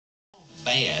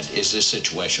bad is this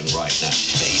situation right now?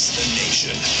 Face the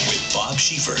Nation with Bob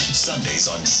Schieffer, Sundays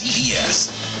on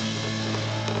CBS.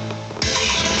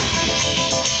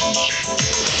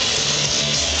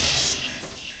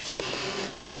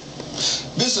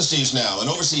 Business news now. In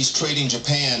overseas trading,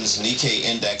 Japan's Nikkei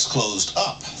index closed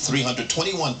up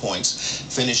 321 points,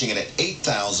 finishing it at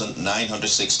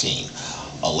 8,916.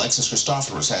 Alexis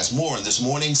Christoforous has more in this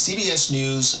morning's CBS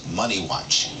News Money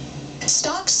Watch.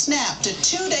 Stocks snapped a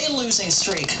two-day losing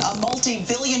streak. A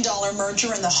multi-billion-dollar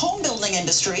merger in the home building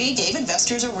industry gave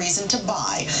investors a reason to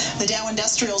buy. The Dow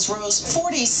Industrials rose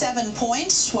 47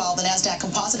 points, while the Nasdaq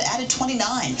Composite added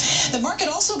 29. The market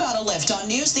also got a lift on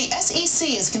news the SEC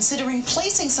is considering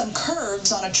placing some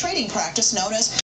curbs on a trading practice known as